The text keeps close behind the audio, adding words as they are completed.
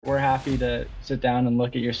happy to sit down and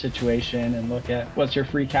look at your situation and look at what's your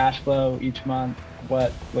free cash flow each month,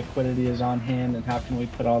 what liquidity is on hand, and how can we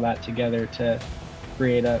put all that together to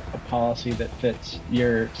create a policy that fits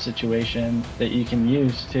your situation that you can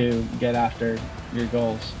use to get after your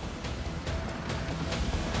goals.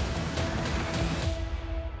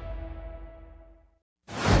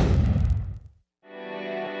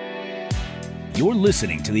 You're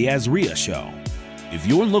listening to The Azria Show. If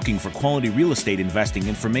you're looking for quality real estate investing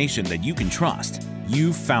information that you can trust,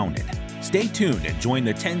 you've found it. Stay tuned and join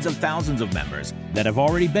the tens of thousands of members that have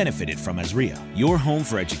already benefited from Azria, your home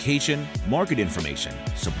for education, market information,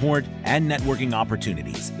 support, and networking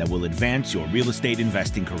opportunities that will advance your real estate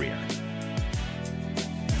investing career.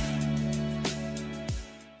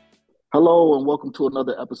 Hello and welcome to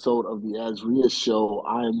another episode of the Azria Show.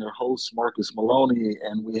 I am your host, Marcus Maloney,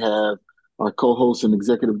 and we have our co-host and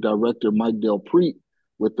executive director, Mike Del Preet,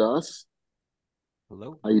 with us.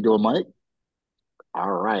 Hello. How you doing, Mike?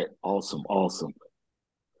 All right. Awesome.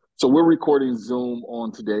 So we're recording Zoom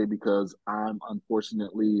on today because I'm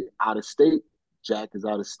unfortunately out of state. Jack is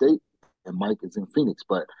out of state and Mike is in Phoenix,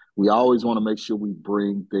 but we always want to make sure we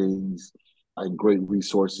bring things and great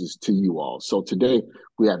resources to you all. So today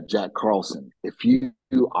we have Jack Carlson. If you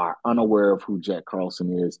are unaware of who Jack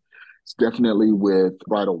Carlson is, it's definitely with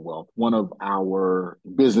Bridal Wealth, one of our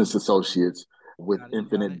business associates with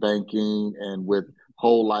Infinite Banking and with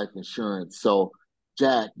Whole Life Insurance. So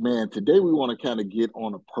Jack, man, today we want to kind of get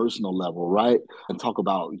on a personal level, right? And talk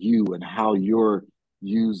about you and how you're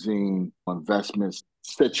using investments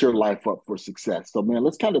to set your life up for success. So, man,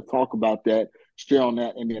 let's kind of talk about that, share on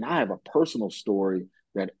that. And then I have a personal story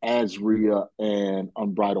that Azria and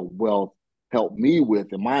Unbridled Wealth helped me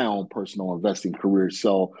with in my own personal investing career.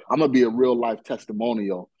 So I'm going to be a real life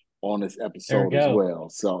testimonial on this episode as well.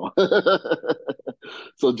 So,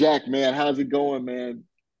 so Jack, man, how's it going, man?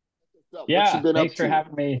 Yeah, thanks for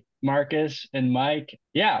having me, Marcus and Mike.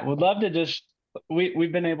 Yeah, would love to just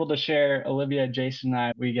we've been able to share, Olivia, Jason, and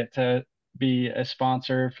I. We get to be a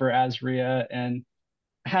sponsor for Azria and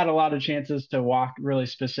had a lot of chances to walk really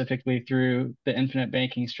specifically through the infinite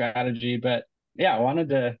banking strategy. But yeah, I wanted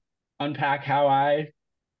to unpack how I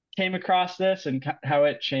came across this and how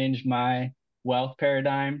it changed my wealth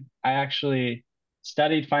paradigm. I actually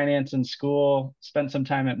studied finance in school, spent some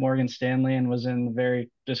time at Morgan Stanley, and was in the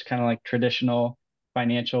very just kind of like traditional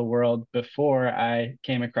financial world before I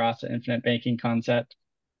came across the infinite banking concept.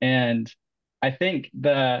 And I think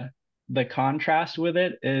the contrast with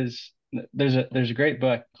it is there's a great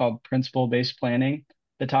book called Principle Based Planning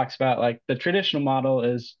that talks about like the traditional model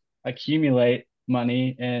is accumulate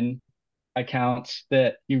money in accounts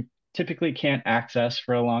that you typically can't access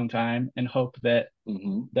for a long time and hope that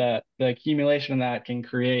the accumulation of that can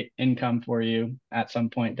create income for you at some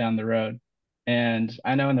point down the road. And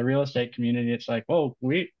I know in the real estate community, it's like, well,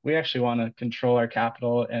 we actually want to control our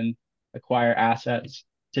capital and acquire assets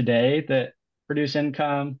today that produce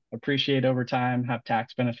income, appreciate over time, have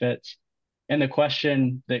tax benefits. And the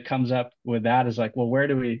question that comes up with that is like, well, where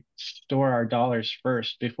do we store our dollars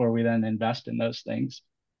first before we then invest in those things?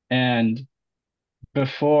 And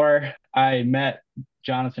before I met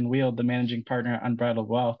Jonathan Wield, the managing partner at Unbridled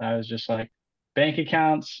Wealth, I was just like, bank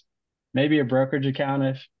accounts, maybe a brokerage account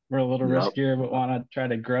if we're a little riskier, but want to try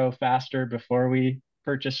to grow faster before we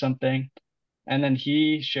purchase something. And then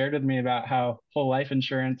he shared with me about how whole life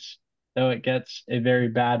insurance, though it gets a very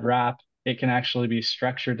bad rap, it can actually be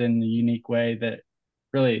structured in a unique way that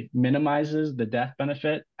really minimizes the death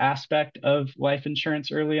benefit aspect of life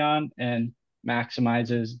insurance early on and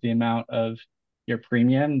maximizes the amount of your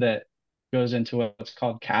premium that goes into what's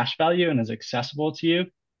called cash value and is accessible to you.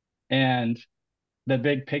 And the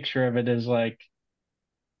big picture of it is like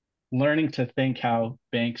learning to think how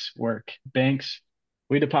banks work. Banks,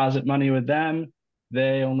 we deposit money with them.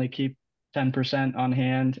 They only keep 10% on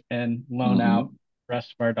hand and loan out the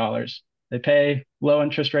rest of our dollars. They pay low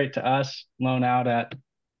interest rate to us, loan out at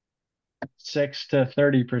 6 to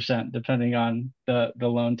 30%, depending on the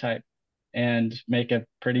loan type, and make a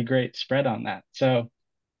pretty great spread on that. So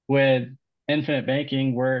with infinite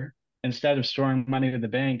banking, we're instead of storing money with the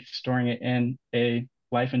bank, storing it in a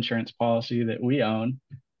life insurance policy that we own,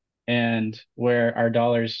 and where our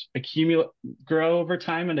dollars grow over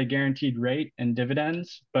time at a guaranteed rate and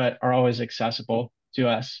dividends, but are always accessible to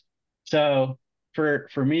us. So for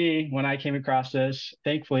me, when I came across this,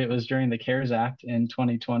 thankfully it was during the CARES Act in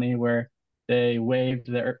 2020 where they waived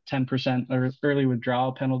the 10% early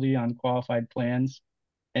withdrawal penalty on qualified plans.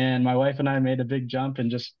 And my wife and I made a big jump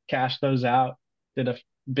and just cashed those out, did a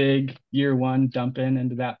big year one dump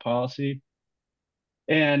into that policy.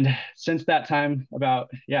 And since that time,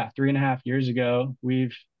 about 3.5 years ago,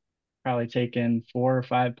 we've probably taken 4 or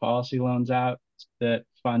 5 policy loans out that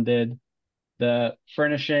funded the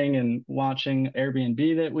furnishing and launching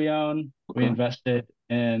Airbnb that we own. We Okay. invested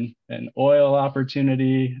in an oil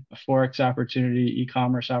opportunity, a Forex opportunity,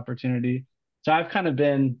 e-commerce opportunity. So I've kind of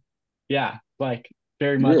been, yeah, like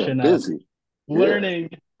very much Yeah, in a busy. Yeah. learning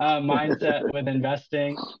mindset with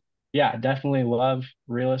investing. Yeah, definitely love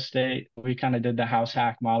real estate. We kind of did the house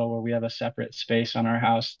hack model where we have a separate space on our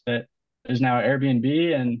house that is now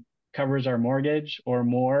Airbnb and covers our mortgage or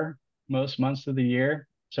more most months of the year.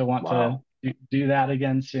 So want to Wow. do that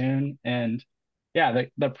again soon. And yeah,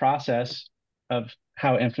 the process of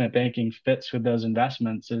how infinite banking fits with those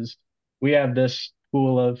investments is we have this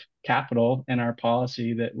pool of capital in our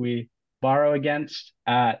policy that we borrow against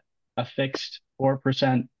at a fixed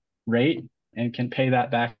 4% rate and can pay that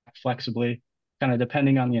back flexibly, kind of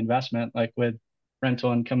depending on the investment. Like with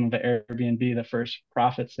rental income of the Airbnb, the first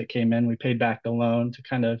profits that came in, we paid back the loan to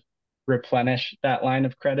kind of replenish that line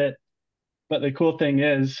of credit. But the cool thing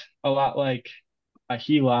is, a lot like a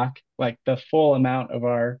HELOC, like the full amount of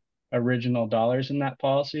our original dollars in that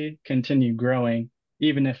policy continue growing,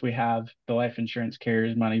 even if we have the life insurance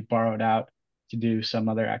carrier's money borrowed out to do some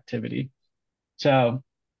other activity. So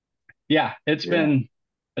yeah, it's Yeah. been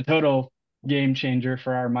a total game changer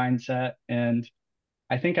for our mindset. And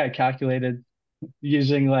I think I calculated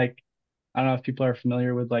using like, I don't know if people are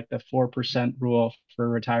familiar with like the 4% rule for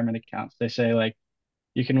retirement accounts. They say like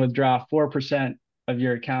you can withdraw 4% of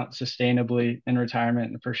your account sustainably in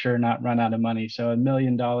retirement and for sure not run out of money. So $1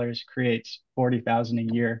 million creates 40,000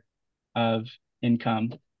 a year of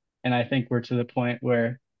income. And I think we're to the point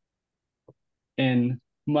where in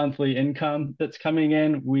monthly income that's coming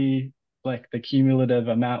in, we like the cumulative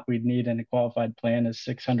amount we'd need in a qualified plan is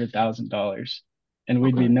 $600,000. And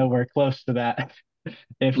we'd be Okay. nowhere close to that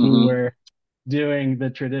if we Mm-hmm. were doing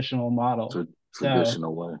the traditional model. So,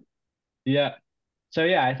 Traditional way. yeah. So,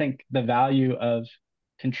 yeah, I think the value of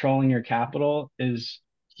controlling your capital is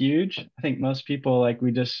huge. I think most people like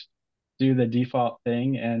we just do the default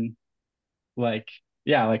thing and like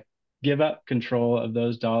yeah like give up control of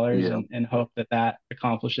those dollars Yeah. and hope that that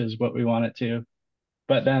accomplishes what we want it to,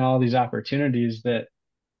 but then all these opportunities that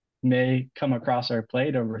may come across our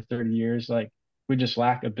plate over 30 years, like we just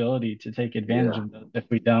lack ability to take advantage Yeah. of those if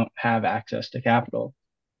we don't have access to capital.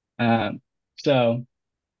 So And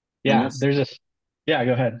yeah, there's a yeah,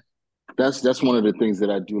 go ahead. that's one of the things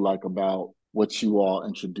that I do like about what you all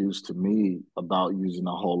introduced to me about using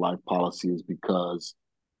a whole life policy is because,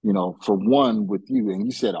 for one, with you, and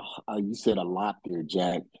you said a lot there,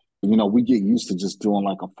 Jack. We get used to just doing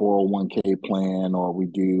like a 401k plan, or we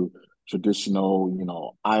do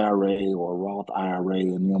traditional, IRA or Roth IRA,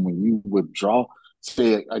 and then when you withdraw,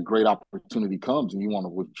 say a great opportunity comes and you want to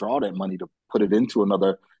withdraw that money to put it into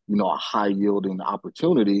another, a high yielding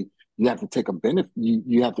opportunity, you have to take a benefit,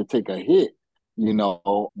 you have to take a hit,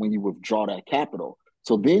 when you withdraw that capital.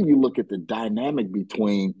 So then you look at the dynamic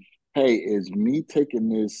between, hey, is me taking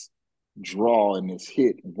this draw and this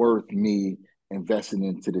hit worth me investing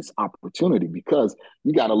into this opportunity? Because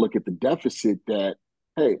you got to look at the deficit that,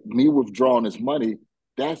 hey, me withdrawing this money,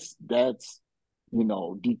 that's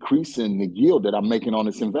decreasing the yield that I'm making on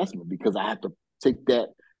this investment, because I have to take that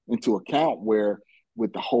into account, where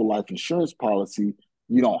with the whole life insurance policy,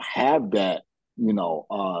 you don't have that,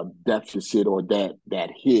 deficit or that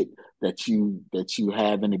hit that you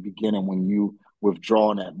have in the beginning when you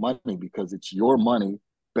withdraw that money, because it's your money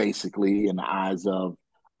basically in the eyes of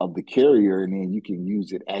the carrier, and then you can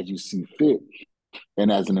use it as you see fit.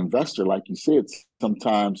 And as an investor, like you said,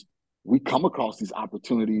 sometimes we come across these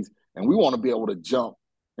opportunities and we want to be able to jump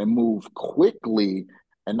and move quickly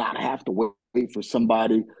and not have to wait for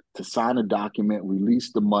somebody to sign a document,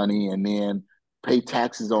 release the money, and then pay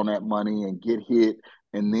taxes on that money and get hit,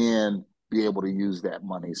 and then be able to use that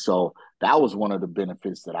money. So that was one of the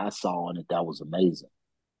benefits that I saw in it. That was amazing.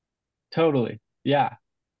 Totally. Yeah.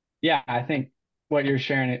 Yeah, I think what you're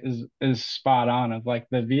sharing is spot on. Of like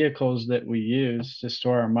the vehicles that we use to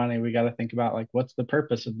store our money, we got to think about like what's the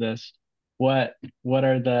purpose of this? What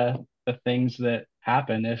are the things that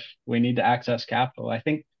happen if we need to access capital? I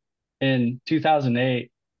think in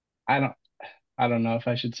 2008, I don't I don't know if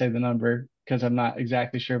I should say the number because I'm not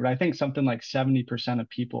exactly sure, but I think something like 70% of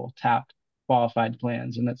people tapped qualified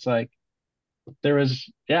plans. And it's like there was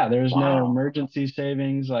no Wow. emergency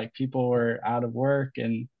savings, like people were out of work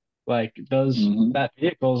and like those Mm-hmm. that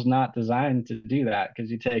vehicle is not designed to do that because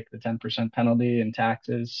you take the 10% penalty and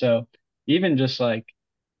taxes. So even just like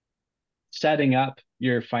setting up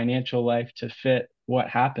your financial life to fit what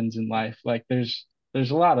happens in life, like there's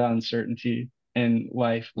a lot of uncertainty in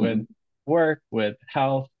life with Mm-hmm. work, with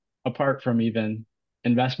health, apart from even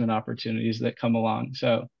investment opportunities that come along.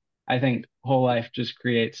 So I think whole life just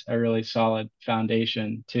creates a really solid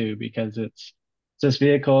foundation too, because it's this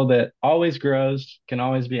vehicle that always grows, can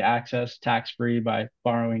always be accessed tax free by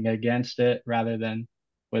borrowing against it rather than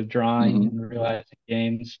withdrawing Mm-hmm. and realizing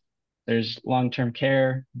gains. There's long-term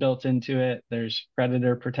care built into it. There's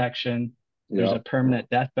creditor protection. There's a Yep. permanent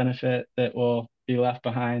death benefit that will be left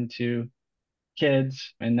behind to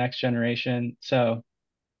kids and next generation. So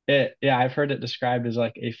yeah, I've heard it described as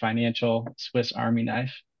like a financial Swiss Army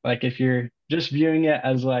knife. Like if you're just viewing it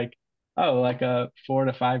as like, oh, like a 4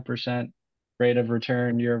 to 5% rate of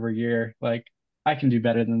return year over year, like I can do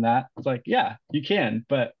better than that. It's like, yeah, you can,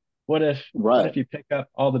 but what Right. if you pick up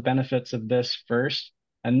all the benefits of this first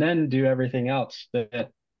and then do everything else that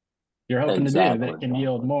you're hoping to do Exactly. that can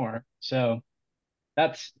yield more? So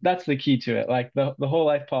that's the key to it. Like the whole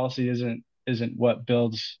life policy isn't what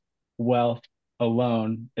builds wealth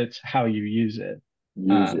alone. It's how you use it.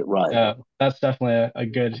 Use it right. So that's definitely a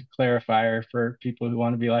good clarifier for people who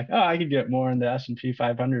want to be like, oh, I could get more in the S&P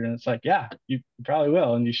 500, and it's like, yeah, you probably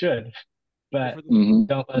will, and you should, Well, but for the Mm-hmm.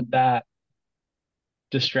 don't let that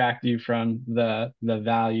distract you from the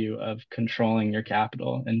value of controlling your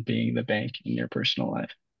capital and being the bank in your personal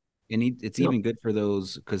life. and it's Yep. even good for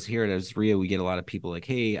those because here at Asria we get a lot of people like,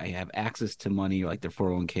 hey, I have access to money, like their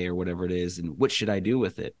 401k or whatever it is, and what should I do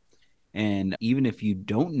with it? And even if you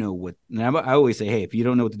don't know what, and I always say, hey, if you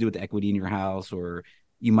don't know what to do with the equity in your house, or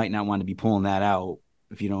you might not want to be pulling that out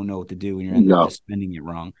if you don't know what to do and you're end up Yep. just spending it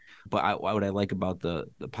wrong. But what I like about the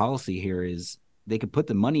policy here is they could put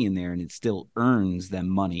the money in there and it still earns them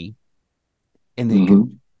money, and they could,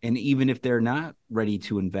 Mm-hmm. and even if they're not ready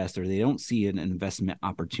to invest or they don't see an investment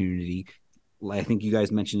opportunity, I think you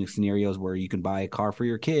guys mentioned scenarios where you can buy a car for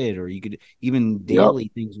your kid, or you could even Yep.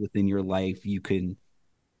 daily things within your life you can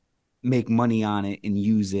make money on it and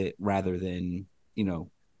use it rather than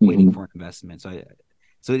waiting Mm-hmm. for an investment.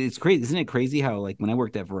 So it's crazy, isn't it crazy how like when I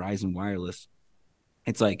worked at Verizon Wireless,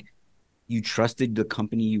 it's like you trusted the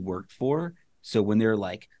company you worked for. So when they're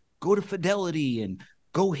like, go to Fidelity and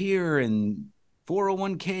go here and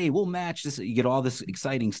 401k, we'll match this. You get all this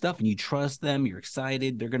exciting stuff and you trust them. You're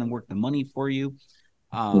excited. They're going to work the money for you.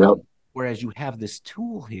 Yep. Whereas you have this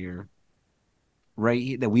tool here,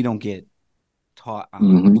 right, that we don't get taught on per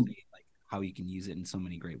Mm-hmm. se, like how you can use it in so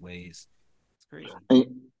many great ways. It's crazy. And,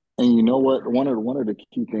 and you know what? One of the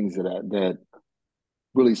key things that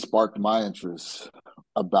really sparked my interest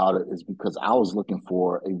about it is because I was looking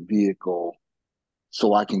for a vehicle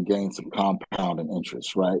so I can gain some compounding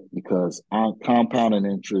interest, right? Because compounding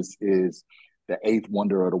interest is the eighth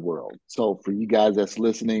wonder of the world. So for you guys that's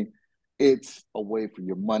listening, it's a way for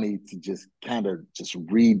your money to just kind of just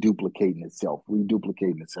reduplicating itself.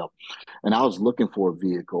 And I was looking for a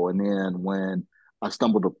vehicle, and then when I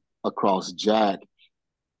stumbled across Jack,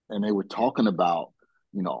 and they were talking about,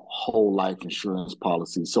 whole life insurance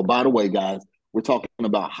policy. So, by the way, guys, we're talking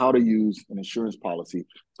about how to use an insurance policy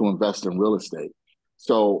to invest in real estate.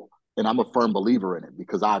 So, and I'm a firm believer in it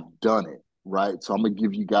because I've done it, right? So, I'm going to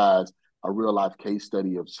give you guys a real life case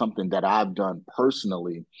study of something that I've done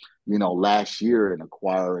personally, last year in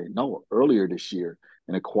earlier this year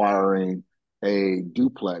in acquiring a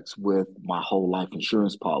duplex with my whole life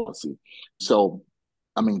insurance policy. So,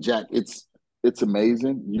 I mean, Jack, it's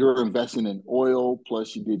amazing. You're investing in oil,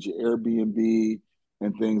 plus you did your Airbnb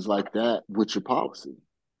and things like that with your policy.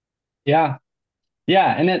 Yeah.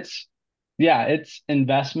 Yeah, and it's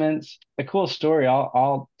investments. A cool story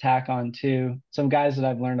I'll tack on too. Some guys that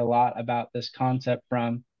I've learned a lot about this concept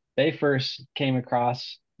from, they first came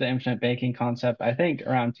across the infinite banking concept, I think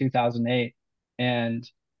around 2008. And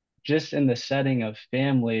just in the setting of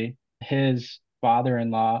family, his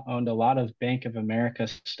father-in-law owned a lot of Bank of America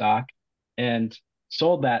stock and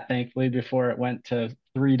sold that thankfully before it went to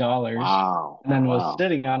 $3, Wow. and then was Wow.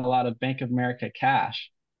 sitting on a lot of Bank of America cash.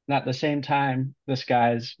 And at the same time, this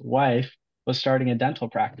guy's wife was starting a dental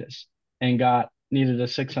practice and got needed a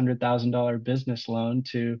 $600,000 business loan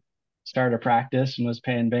to start a practice and was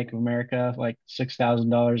paying Bank of America like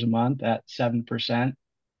 $6,000 a month at 7%.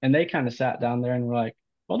 And they kind of sat down there and were like,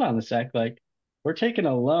 hold on a sec, like we're taking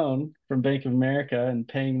a loan from Bank of America and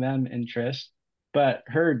paying them interest, but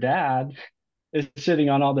her dad is sitting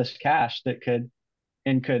on all this cash that could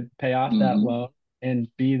pay off that Mm-hmm. loan and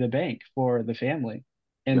be the bank for the family.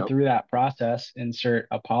 And Yep. through that process, insert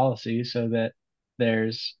a policy so that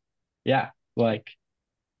there's, yeah, like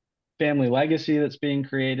family legacy that's being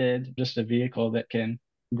created, just a vehicle that can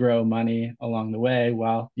grow money along the way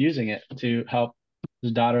while using it to help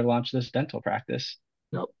his daughter launch this dental practice.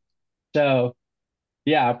 Yep. So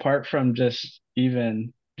yeah, apart from just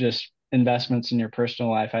even just investments in your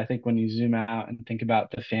personal life, I think when you zoom out and think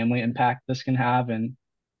about the family impact this can have, and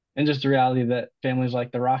just the reality that families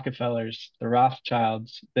like the Rockefellers, the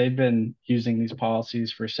Rothschilds, they've been using these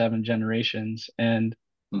policies for 7 generations, and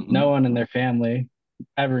no one in their family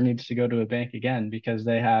ever needs to go to a bank again because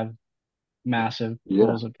they have massive Yeah.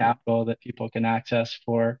 pools of capital that people can access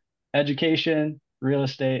for education, real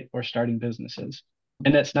estate, or starting businesses.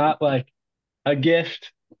 And it's not like a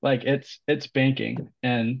gift, like it's banking.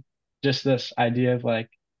 And just this idea of like,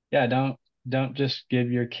 yeah, don't just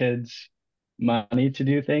give your kids money to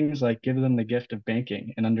do things, like give them the gift of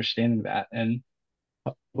banking and understanding that, and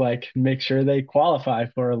like make sure they qualify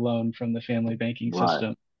for a loan from the family banking Right.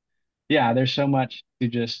 system. Yeah, there's so much to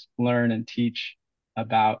just learn and teach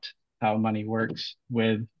about how money works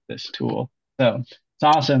with this tool. So it's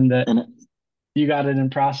awesome that And you got it in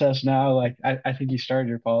process now. Like I think you started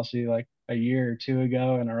your policy like a year or two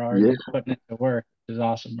ago and are yeah, already putting it to work, which is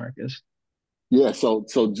awesome, Marcus. yeah. So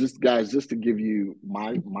just guys, just to give you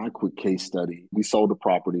my quick case study, we sold the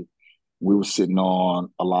property. We were sitting on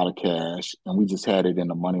a lot of cash, and we just had it in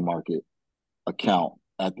the money market account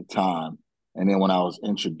at the time. And then when I was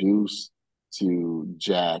introduced to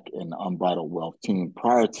Jack and the Unbridled Wealth team,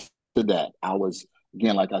 prior to that, I was,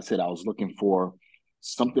 again, like I said, I was looking for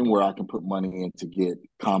something where I can put money in to get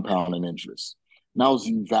compounding interest. And I was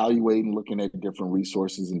evaluating, looking at different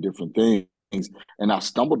resources and different things. And I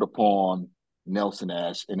stumbled upon Nelson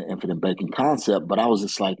Ash and the infinite banking concept, but I was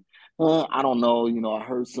just like, I don't know. I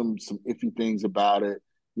heard some iffy things about it,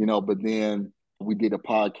 but then we did a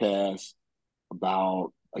podcast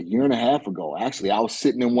about a year and a half ago. Actually, I was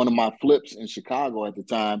sitting in one of my flips in Chicago at the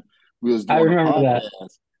time. We was I doing a remember that.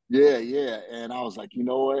 podcast. Yeah, yeah. And I was like, you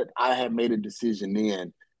know what? I had made a decision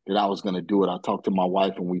then that I was going to do it. I talked to my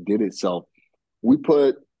wife and we did it. So we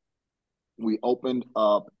put we opened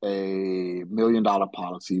up a $1 million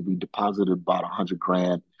policy. We deposited about 100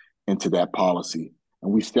 grand into that policy,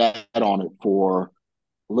 and we sat on it for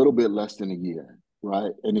a little bit less than a year,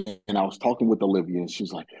 right? And I was talking with Olivia, and she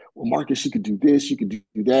was like, "Well, Marcus, you could do this, you could do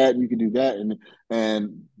that, and you could do that."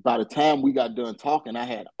 And by the time we got done talking, I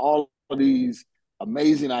had all of these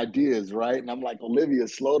amazing ideas, right? And I'm like, Olivia,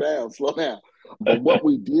 slow down, slow down. But what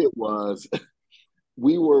we did was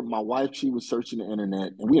my wife, she was searching the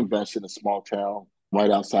internet, and we invested in a small town right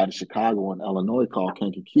outside of Chicago in Illinois called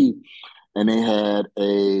Kankakee, and they had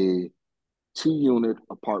a 2-unit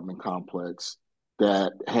apartment complex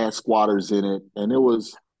that had squatters in it, and it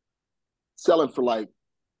was selling for like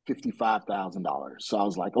 $55,000. So I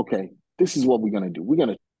was like, okay, this is what we're gonna do. We're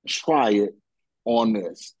gonna try it on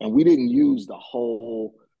this, and we didn't use the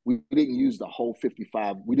whole. We didn't use the whole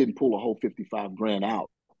 55. We didn't pull a whole 55 grand out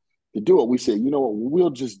to do it. We said, you know what, we'll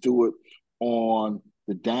just do it on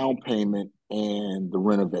the down payment and the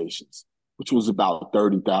renovations, which was about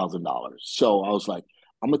 $30,000. So I was like,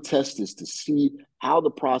 I'm gonna test this to see how the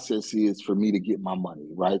process is for me to get my money,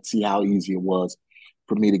 right? See how easy it was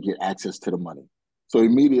for me to get access to the money. So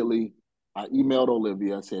immediately I emailed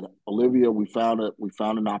Olivia. I said, Olivia, we found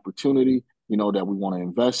an opportunity, that we want to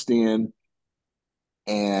invest in.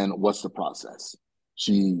 And what's the process?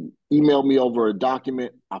 She emailed me over a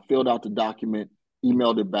document. I filled out the document,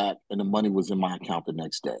 emailed it back, and the money was in my account the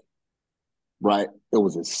next day. Right? It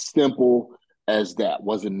was as simple as that.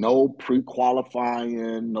 Wasn't no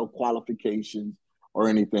pre-qualifying, no qualifications or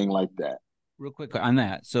anything like that. Real quick on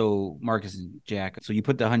that. So Marcus and Jack, so you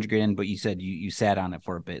put the 100 grand in, but you said you sat on it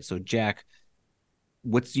for a bit. So Jack,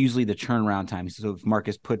 what's usually the turnaround time? So if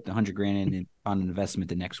Marcus put the 100 grand in on an investment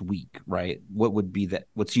the next week, right? What would be that?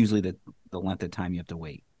 What's usually the length of time you have to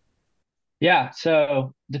wait? Yeah,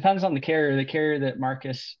 so depends on the carrier. The carrier that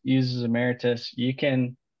Marcus uses, Emeritus, you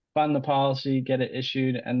can fund the policy, get it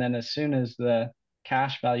issued, and then as soon as the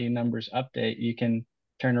cash value numbers update, you can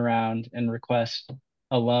turn around and request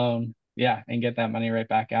a loan. Yeah, and get that money right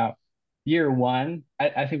back out. Year one,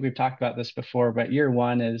 I think we've talked about this before, but year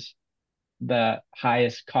one is the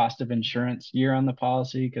highest cost of insurance year on the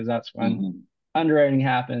policy because that's when Mm-hmm. underwriting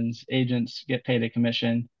happens, agents get paid a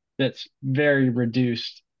commission that's very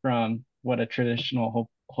reduced from what a traditional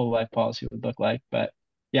whole life policy would look like. But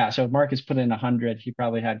yeah, so if Marcus put in 100, he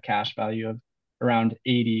probably had cash value of around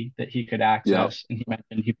 80 that he could Yep. access, and he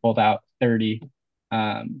mentioned he pulled out 30.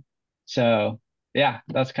 So yeah,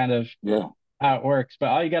 that's kind of Yeah. how it works. But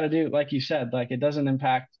all you got to do, like you said, like it doesn't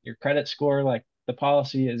impact your credit score. Like the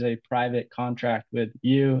policy is a private contract with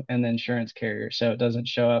you and the insurance carrier, so it doesn't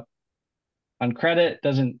show up on credit,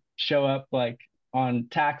 doesn't show up like on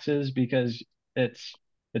taxes because it's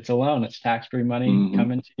a loan. It's tax-free money Mm-hmm.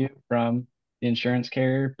 coming to you from the insurance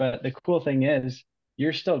carrier. But the cool thing is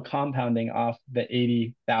you're still compounding off the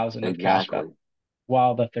 80,000 of cash Exactly. value,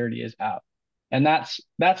 while the 30 is out. And that's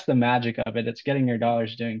the magic of it. It's getting your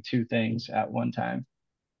dollars doing two things at one time.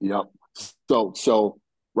 Yep.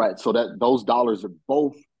 Right. So that those dollars are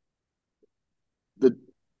both the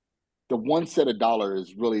one set of dollars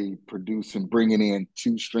is really producing, bringing in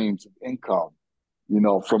two streams of income,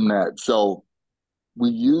 from that. So we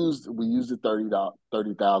used the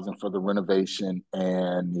 30,000 for the renovation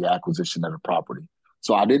and the acquisition of the property.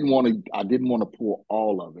 So I didn't want to pull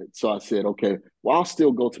all of it. So I said, okay, well, I'll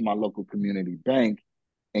still go to my local community bank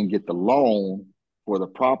and get the loan for the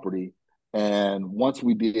property. And once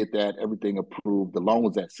we did that, everything approved. The loan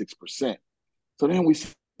was at 6%. So then we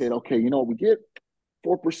said, okay, we get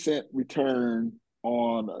 4% return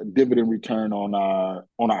on dividend return on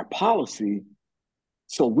our policy.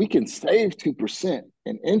 So we can save 2%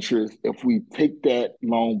 in interest if we take that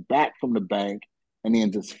loan back from the bank and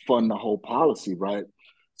then just fund the whole policy, right?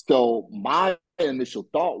 So my initial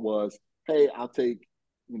thought was, hey, I'll take,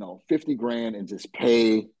 50 grand and just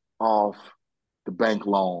pay off the bank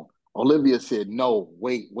loan. Olivia said, no,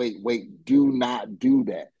 wait, do not do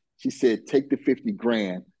that. She said, take the 50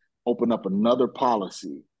 grand, open up another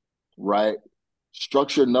policy, right?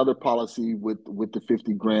 Structure another policy with the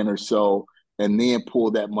 50 grand or so, and then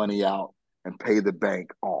pull that money out and pay the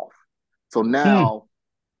bank off. So now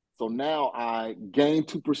I gain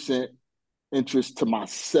 2% interest to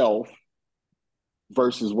myself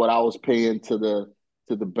versus what I was paying to the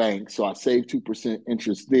bank. So I saved 2%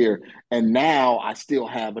 interest there. And now I still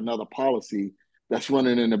have another policy that's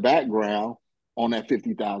running in the background on that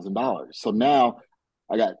 $50,000. So now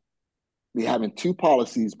we having two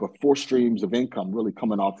policies, but four streams of income really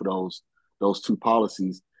coming off of those two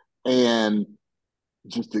policies. And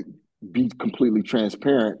just to be completely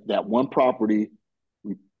transparent, that one property,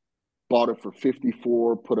 we bought it for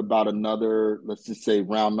 54, put about another, let's just say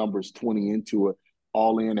round numbers, 20 into it,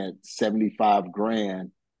 all in at 75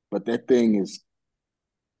 grand. But that thing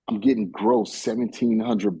I'm getting gross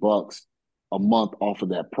 $1,700 a month off of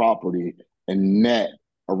that property and net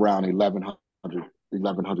around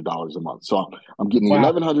 $1,100 a month. So I'm getting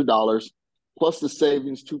 $1,100 plus the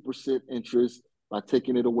savings, 2% interest by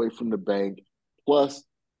taking it away from the bank, plus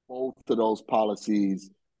both of those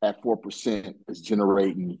policies at 4% is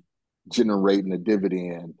generating a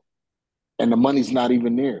dividend. And the money's not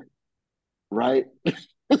even there, right?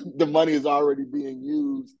 The money is already being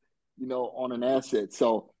used, on an asset.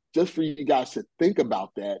 So just for you guys to think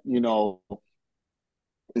about that,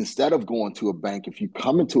 instead of going to a bank, if you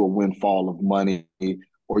come into a windfall of money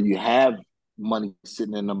or you have money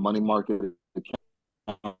sitting in a money market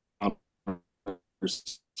account or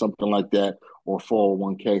something like that, or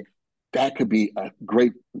 401k, that could be a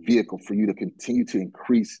great vehicle for you to continue to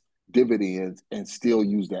increase dividends and still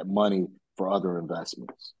use that money for other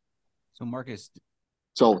investments. So Marcus.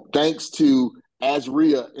 So thanks to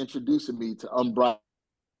Azria introducing me to Unbridled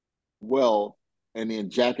Wealth, and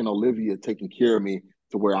then Jack and Olivia taking care of me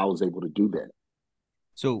to where I was able to do that.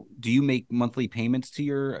 So do you make monthly payments to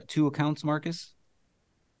your two accounts, Marcus?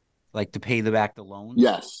 Like to pay back the loans?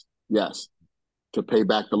 Yes. To pay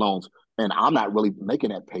back the loans. And I'm not really making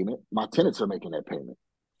that payment. My tenants are making that payment. Of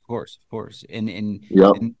course.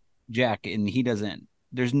 And Jack, and he doesn't,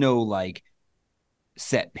 there's no like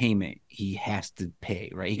set payment he has to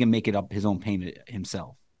pay, right? He can make it up his own payment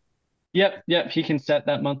himself. Yep. He can set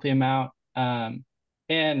that monthly amount.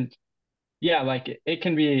 And yeah, like it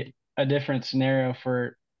can be a different scenario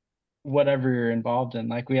for whatever you're involved in.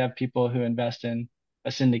 Like we have people who invest in a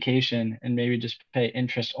syndication and maybe just pay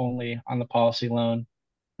interest only on the policy loan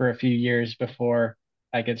for a few years before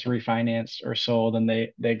that gets refinanced or sold, and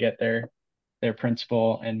they get their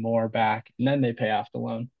principal and more back, and then they pay off the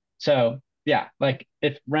loan. So yeah, like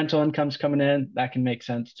if rental income's coming in, that can make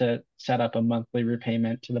sense to set up a monthly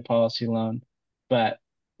repayment to the policy loan. But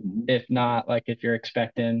if not, like if you're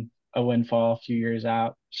expecting a windfall a few years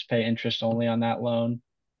out, just pay interest only on that loan,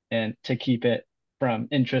 and to keep it from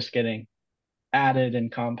interest getting added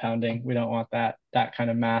and compounding. We don't want that kind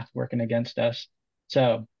of math working against us.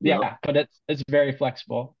 So yeah, but it's very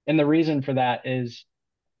flexible. And the reason for that is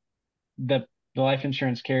the life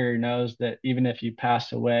insurance carrier knows that even if you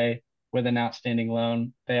pass away with an outstanding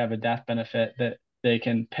loan, they have a death benefit that they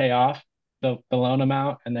can pay off the loan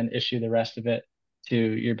amount and then issue the rest of it to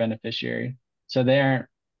your beneficiary. So they aren't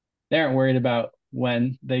worried about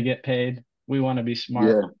when they get paid. We want to be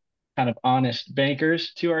smart, kind of honest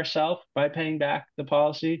bankers to ourselves by paying back the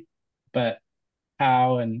policy, but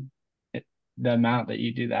how and the amount that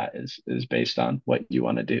you do that is based on what you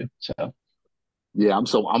want to do. So yeah,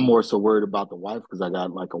 I'm more so worried about the wife because I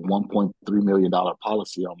got like a $1.3 million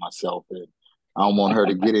policy on myself, and I don't want her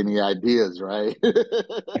to get any ideas, right?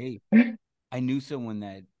 Hey, I knew someone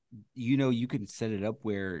that, you can set it up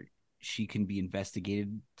where she can be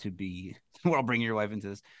investigated to be, well, bring your wife into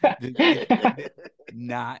this,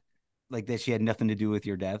 not like that she had nothing to do with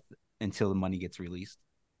your death until the money gets released.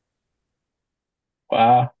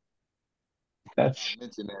 Wow. That's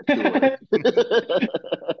mention that to her.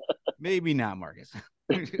 Maybe not, Marcus.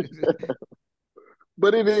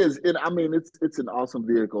 But it is, and I mean, it's an awesome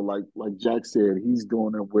vehicle. Like Jack said, he's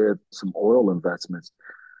doing it with some oil investments.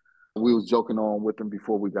 We was joking on with him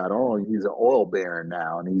before we got on. He's an oil baron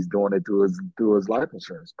now, and he's doing it through his life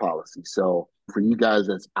insurance policy. So for you guys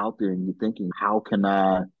that's out there and you're thinking, how can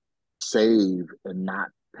I save and not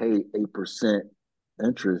pay 8%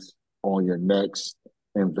 interest on your next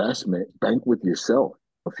investment? Bank with yourself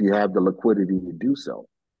if you have the liquidity to do so.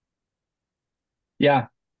 Yeah.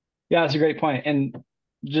 Yeah, that's a great point. And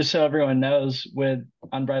just so everyone knows, with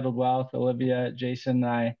Unbridled Wealth, Olivia, Jason, and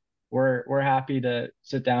I, we're happy to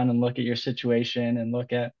sit down and look at your situation and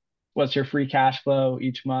look at what's your free cash flow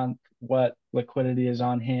each month, what liquidity is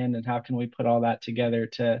on hand, and how can we put all that together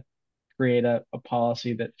to create a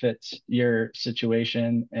policy that fits your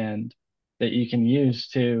situation and that you can use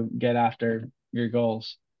to get after your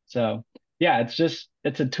goals. So yeah,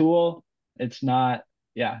 it's a tool. It's not,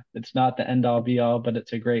 yeah, it's not the end all be all, but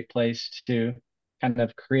it's a great place to kind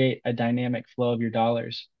of create a dynamic flow of your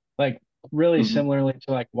dollars. Like really similarly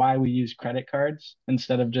to like why we use credit cards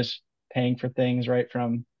instead of just paying for things right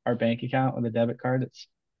from our bank account with a debit card. It's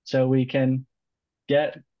so we can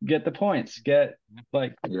get the points, get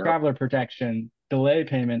like traveler protection, delay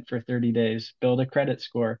payment for 30 days, build a credit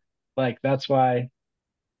score. Like that's why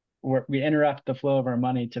we interrupt the flow of our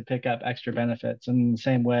money to pick up extra benefits. And in the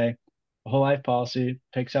same way, a whole life policy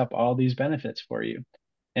picks up all these benefits for you.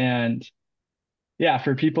 And yeah,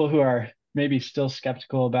 for people who are maybe still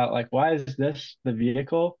skeptical about like, why is this the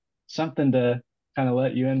vehicle? Something to kind of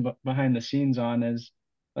let you in behind the scenes on is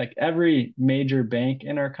like every major bank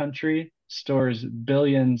in our country stores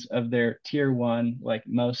billions of their tier one, like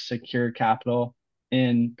most secure capital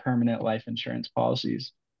in permanent life insurance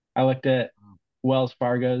policies. I looked at Wells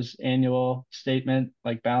Fargo's annual statement,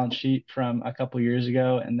 like balance sheet from a couple years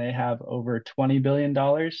ago, and they have over $20 billion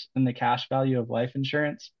in the cash value of life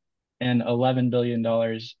insurance and $11 billion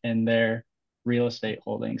in their real estate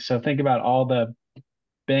holdings. So think about all the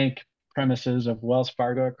bank premises of Wells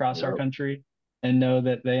Fargo across our country and know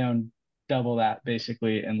that they own double that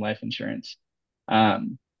basically in life insurance.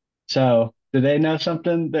 So do they know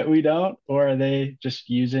something that we don't, or are they just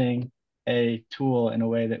using a tool in a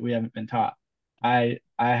way that we haven't been taught? I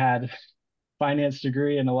had finance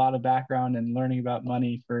degree and a lot of background in learning about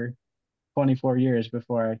money for 24 years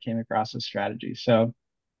before I came across this strategy. So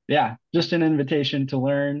yeah, just an invitation to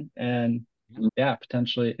learn and yeah,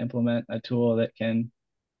 potentially implement a tool that can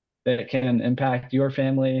impact your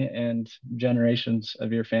family and generations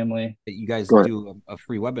of your family. You guys do a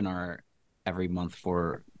free webinar every month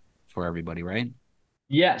for everybody, right?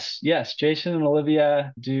 Yes. Jason and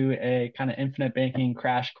Olivia do a kind of infinite banking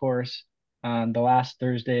crash course on the last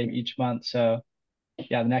Thursday of each month. So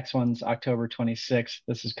yeah, the next one's October 26th.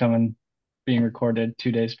 This is being recorded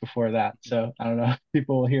 2 days before that. So I don't know if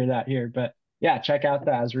people will hear that here, but yeah, check out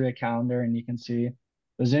the ASRIA calendar and you can see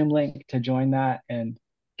the Zoom link to join that and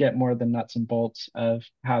get more of the nuts and bolts of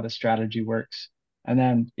how the strategy works. And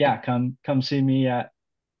then yeah, come see me at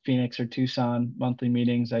Phoenix or Tucson monthly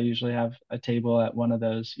meetings. I usually have a table at one of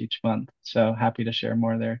those each month. So happy to share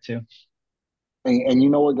more there too. And you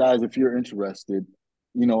know what, guys, if you're interested,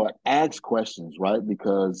 ask questions, right?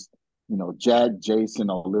 Because, Jack, Jason,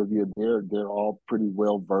 Olivia, they're all pretty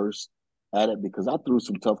well versed at it because I threw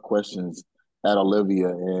some tough questions at Olivia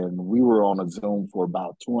and we were on a Zoom for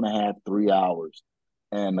about 2.5, 3 hours.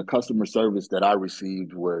 And the customer service that I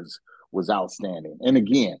received was outstanding. And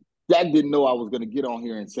again, Jack didn't know I was going to get on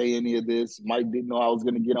here and say any of this. Mike didn't know I was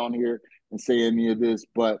going to get on here and say any of this,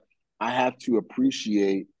 but I have to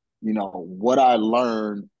appreciate what I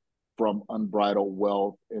learned from Unbridled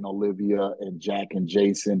Wealth and Olivia and Jack and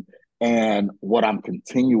Jason and what I'm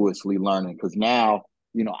continuously learning. Because now,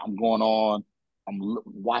 I'm going on, I'm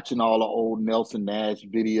watching all the old Nelson Nash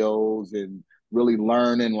videos and really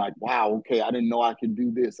learning like, wow, okay, I didn't know I could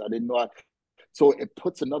do this. I didn't know So it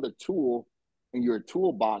puts another tool in your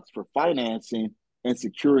toolbox for financing and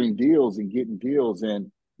securing deals and getting deals.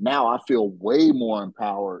 And now I feel way more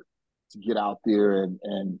empowered to get out there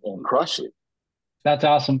and crush it. That's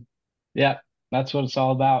awesome. Yeah, that's what it's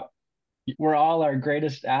all about. We're all our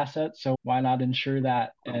greatest asset, so why not ensure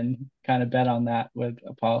that and kind of bet on that with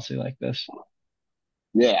a policy like this?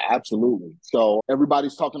 Yeah, absolutely. So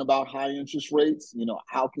everybody's talking about high interest rates.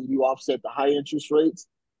 How can you offset the high interest rates?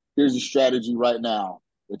 Here's a strategy right now.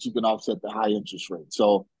 that you can offset the high interest rate.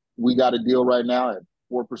 So we got a deal right now at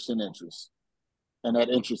 4% interest, and that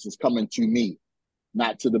interest is coming to me,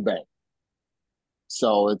 not to the bank.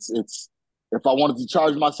 So it's if I wanted to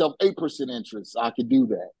charge myself 8% interest, I could do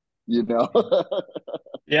that, you know.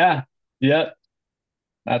 Yeah. Yep.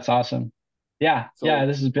 That's awesome. Yeah. So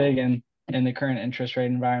This is big in the current interest rate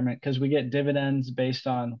environment because we get dividends based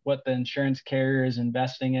on what the insurance carrier is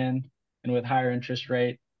investing in. And with higher interest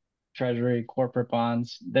rate, treasury, corporate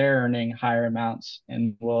bonds, they're earning higher amounts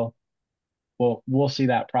and we'll see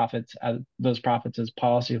that those profits as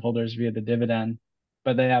policyholders via the dividend.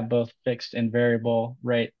 But they have both fixed and variable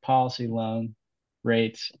rate policy loan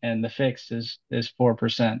rates, and the fixed is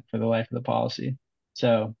 4% for the life of the policy.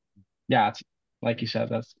 So yeah, it's like you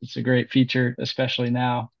said, it's a great feature, especially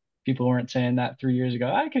now. People weren't saying that 3 years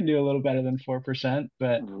ago. I can do a little better than 4%,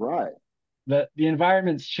 but right. the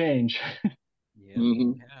environments change. Yeah.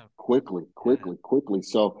 Mm-hmm. Yeah. Quickly.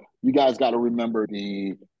 So you guys got to remember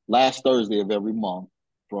the last Thursday of every month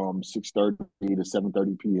from 6:30 to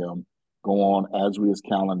 7:30 p.m. Go on Asria's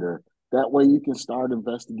calendar. That way you can start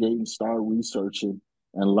investigating, start researching,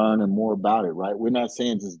 and learning more about it. Right? We're not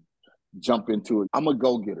saying just jump into it. I'm a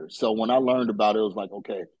go-getter. So when I learned about it, it was like,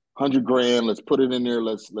 okay, 100 grand, let's put it in there.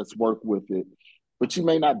 Let's work with it. But you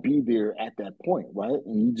may not be there at that point, right?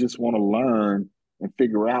 And you just want to learn and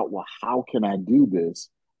figure out, well, how can I do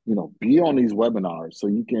this? You know, be on these webinars so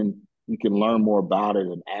you can learn more about it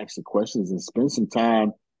and ask the questions and spend some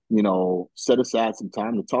time, you know, set aside some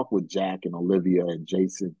time to talk with Jack and Olivia and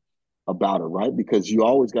Jason about it, right? Because you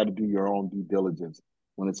always got to do your own due diligence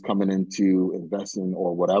when it's coming into investing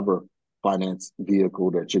or whatever finance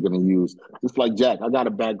vehicle that you're going to use. Just like Jack, I got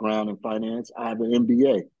a background in finance. I have an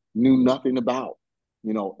MBA, knew nothing about,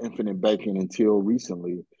 you know, infinite banking until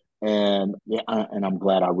recently. And I'm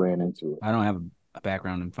glad I ran into it. I don't have a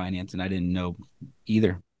background in finance and I didn't know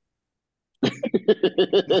either.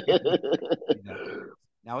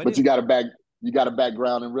 Now but you got a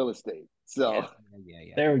background in real estate. So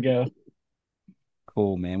yeah. There we go.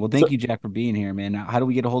 Cool, man. Well, thank you, Jack, for being here, man. Now, how do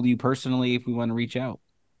we get a hold of you personally if we want to reach out?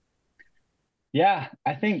 Yeah,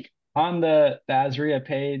 I think on the Asria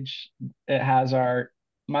page, it has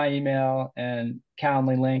my email and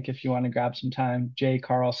Calendly link if you want to grab some time.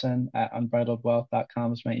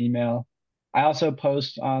 jcarlson@unbridledwealth.com is my email. I also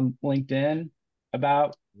post on LinkedIn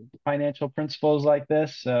about financial principles like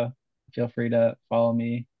this, so feel free to follow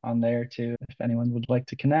me on there too if anyone would like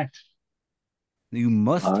to connect. You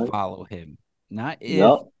must follow him, not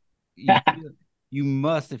if. Yep. You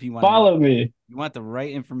must if you want follow me. You want the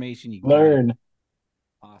right information. You learn.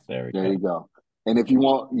 Awesome. There you go. And if you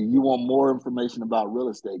want more information about real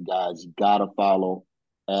estate, guys, you gotta follow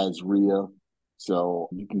Asria. So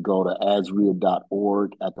you can go to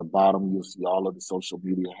asria.org. At the bottom, you'll see all of the social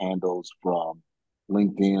media handles from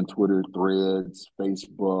LinkedIn, Twitter, Threads,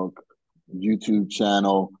 Facebook, YouTube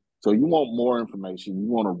channel. So you want more information. You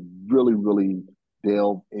want to really, really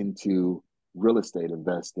delve into real estate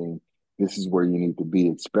investing. This is where you need to be,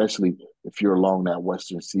 especially if you're along that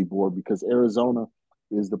Western Seaboard, because Arizona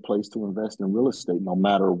is the place to invest in real estate, no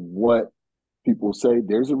matter what people say.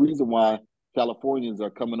 There's a reason why Californians are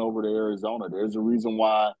coming over to Arizona. There's a reason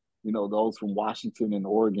why, you know, those from Washington and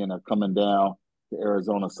Oregon are coming down to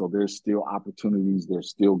Arizona. So there's still opportunities. There's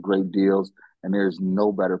still great deals. And there's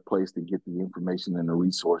no better place to get the information and the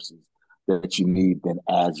resources that you need than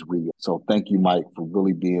Asria. So thank you, Mike, for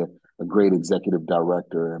really being a great executive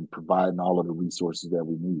director and providing all of the resources that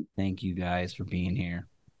we need. Thank you guys for being here.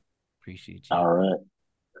 Appreciate you. All right.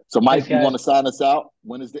 So, Mike, you want to sign us out?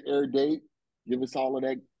 When is the air date? Give us all of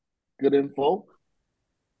that good info.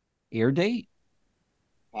 Air date?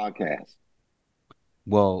 Podcast.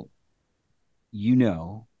 Well, you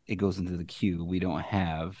know, it goes into the queue. We don't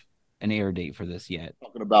have an air date for this yet.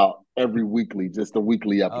 Talking about every weekly, just the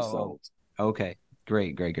weekly episodes. Okay.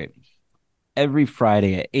 Great. Every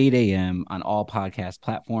Friday at 8 a.m. on all podcast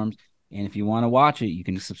platforms. And if you want to watch it, you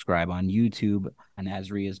can subscribe on YouTube on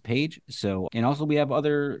Asria's page. So, and also we have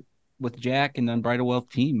other with Jack and the Unbridled Wealth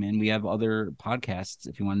team, and we have other podcasts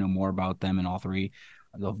if you want to know more about them and all three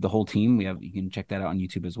of the whole team. You can check that out on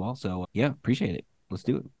YouTube as well. So yeah, appreciate it. Let's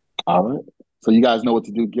do it. All right. So you guys know what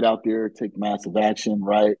to do. Get out there, take massive action,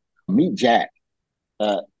 right? Meet Jack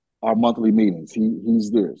at our monthly meetings.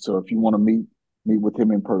 He's there. So if you want to meet with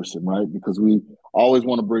him in person, right? Because we always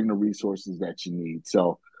want to bring the resources that you need.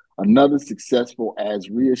 So another successful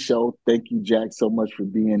Asria show. Thank you, Jack, so much for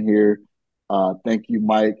being here. Thank you,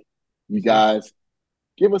 Mike. You guys,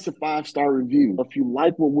 give us a 5-star review. If you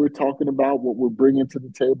like what we're talking about, what we're bringing to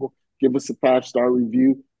the table, give us a 5-star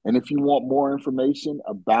review. And if you want more information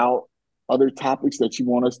about other topics that you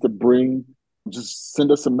want us to bring just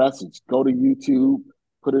send us a message. Go to YouTube,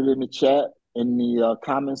 put it in the chat, in the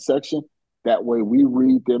comment section. That way we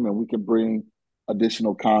read them and we can bring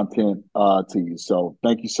additional content to you. So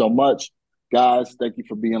thank you so much, guys. Thank you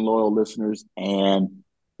for being loyal listeners, and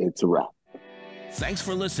it's a wrap. Thanks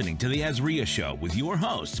for listening to the Azria Show with your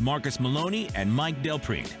hosts, Marcus Maloney and Mike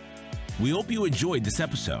Delprete. We hope you enjoyed this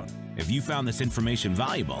episode. If you found this information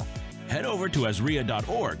valuable, head over to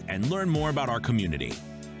azria.org and learn more about our community.